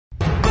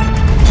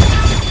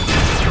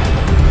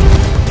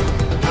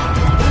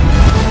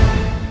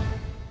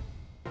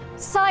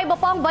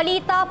ang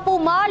balita,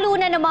 pumalo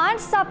na naman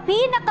sa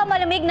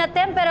pinakamalamig na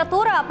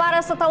temperatura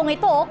para sa taong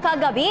ito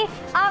kagabi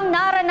ang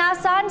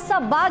naranasan sa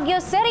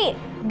Baguio City.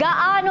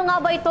 Gaano nga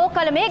ba ito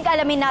kalamig?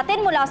 Alamin natin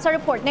mula sa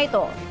report na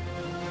ito.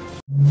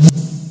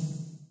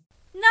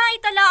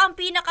 Naitala ang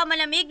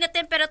pinakamalamig na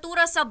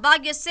temperatura sa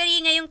Baguio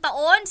City ngayong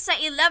taon sa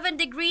 11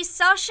 degrees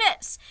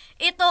Celsius.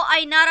 Ito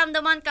ay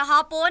naramdaman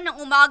kahapon ng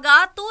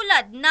umaga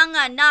tulad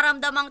ng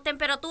naramdamang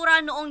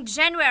temperatura noong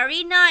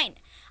January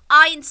 9.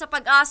 Ayon sa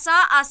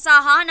Pag-asa,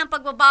 asahan ang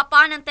pagbaba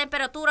pa ng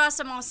temperatura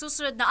sa mga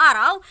susunod na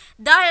araw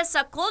dahil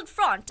sa cold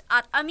front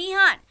at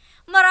amihan.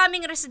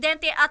 Maraming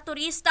residente at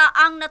turista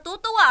ang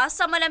natutuwa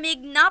sa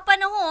malamig na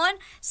panahon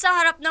sa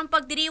harap ng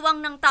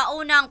pagdiriwang ng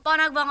taunang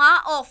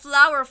Panagbanga o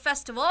Flower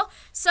Festival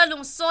sa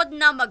lungsod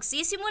na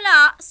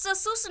magsisimula sa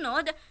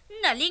susunod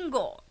na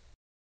linggo.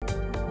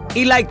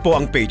 I-like po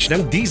ang page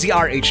ng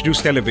DZRH News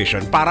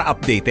Television para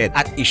updated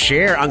at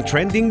i-share ang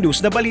trending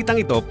news na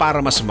balitang ito para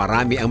mas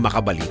marami ang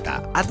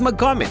makabalita at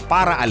mag-comment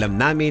para alam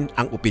namin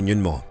ang opinion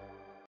mo.